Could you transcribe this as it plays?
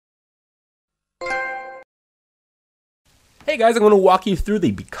Hey guys, I'm going to walk you through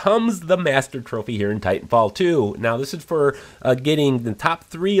the Becomes the Master trophy here in Titanfall 2. Now this is for getting the top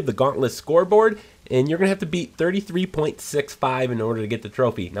 3 of the Gauntlet Scoreboard, and you're going to have to beat 33.65 in order to get the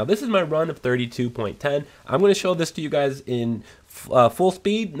trophy. Now this is my run of 32.10. I'm going to show this to you guys in full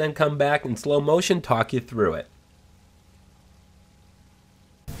speed, and then come back in slow motion, talk you through it.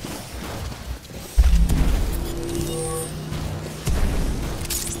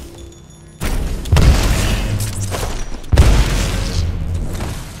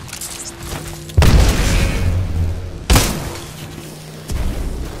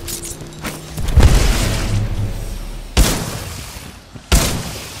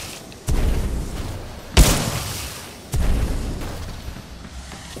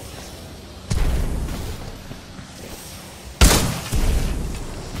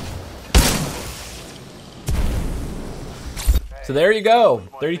 So there you go,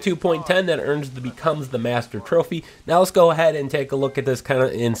 32.10, that earns the Becomes the Master trophy. Now let's go ahead and take a look at this kind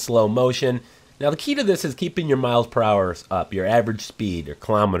of in slow motion. Now the key to this is keeping your miles per hour up, your average speed, or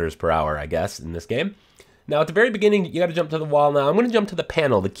kilometers per hour, I guess, in this game. Now at the very beginning, you got to jump to the wall. Now I'm going to jump to the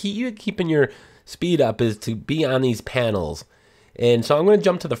panel. The key to keeping your speed up is to be on these panels. And so I'm going to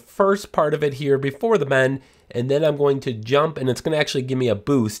jump to the first part of it here before the bend, and then I'm going to jump, and it's going to actually give me a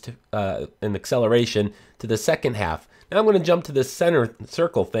boost, an acceleration, to the second half. Now I'm going to jump to this center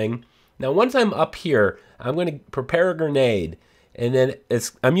circle thing. Now once I'm up here, I'm going to prepare a grenade, and then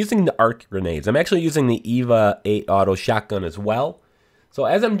I'm using the arc grenades. I'm actually using the EVA 8 auto shotgun as well. So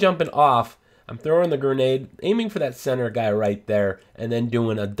as I'm jumping off, I'm throwing the grenade, aiming for that center guy right there, and then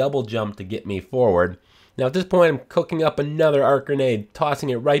doing a double jump to get me forward. Now at this point, I'm cooking up another arc grenade, tossing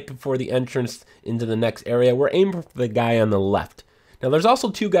it right before the entrance into the next area. We're aiming for the guy on the left. Now there's also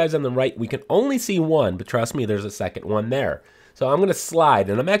 2 guys on the right. We can only see one, but trust me, there's a second one there. So I'm going to slide,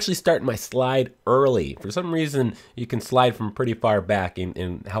 and I'm actually starting my slide early. For some reason, you can slide from pretty far back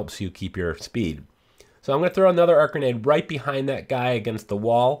and helps you keep your speed. So I'm going to throw another arc grenade right behind that guy against the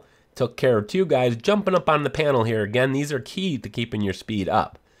wall. Took care of 2 guys. Jumping up on the panel here. Again, these are key to keeping your speed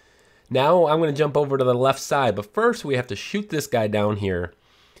up. Now I'm going to jump over to the left side, but first we have to shoot this guy down here.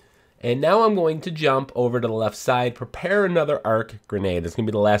 And now I'm going to jump over to the left side, prepare another arc grenade. It's going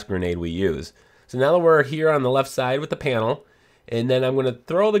to be the last grenade we use. So now that we're here on the left side with the panel, and then I'm going to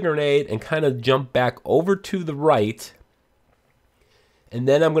throw the grenade and kind of jump back over to the right. And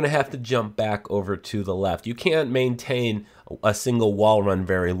then I'm going to have to jump back over to the left. You can't maintain a single wall run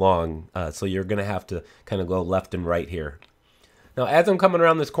very long, so you're going to have to kind of go left and right here. Now as I'm coming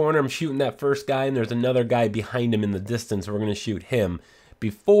around this corner, I'm shooting that first guy, and there's another guy behind him in the distance. We're going to shoot him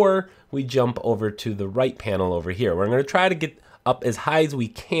before we jump over to the right panel over here. We're going to try to get up as high as we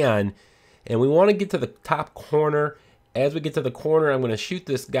can, and we want to get to the top corner. As we get to the corner, I'm going to shoot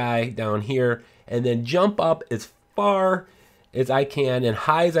this guy down here and then jump up as far as I can and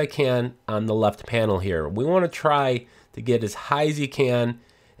high as I can on the left panel here. We want to try to get as high as you can,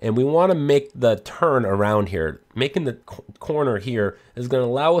 and we want to make the turn around here. Making the corner here is going to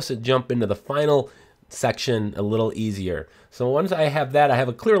allow us to jump into the final section a little easier. So once I have that, I have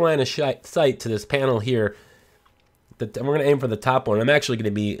a clear line of sight to this panel here. We're going to aim for the top one. I'm actually going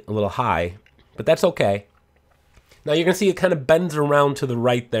to be a little high, but that's okay. Now you're going to see it kind of bends around to the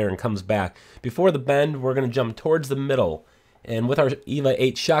right there and comes back. Before the bend, we're going to jump towards the middle, and with our EVA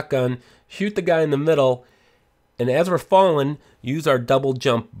 8 shotgun, shoot the guy in the middle, and as we're falling, use our double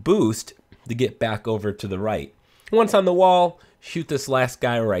jump boost to get back over to the right. Once on the wall, shoot this last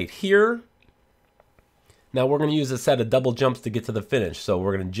guy right here. Now we're going to use a set of double jumps to get to the finish. So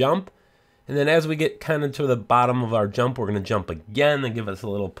we're going to jump, and then as we get kind of to the bottom of our jump, we're going to jump again and give us a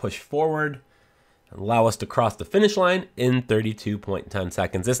little push forward. Allow us to cross the finish line in 32.10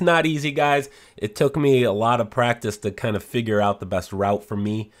 seconds. It's not easy, guys. It took me a lot of practice to kind of figure out the best route for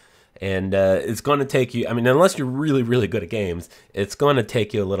me. And it's going to take you, I mean, unless you're really, really good at games, it's going to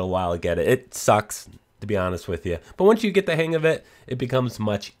take you a little while to get it. It sucks, to be honest with you. But once you get the hang of it, it becomes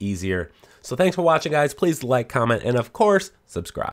much easier. So thanks for watching, guys. Please like, comment, and of course, subscribe.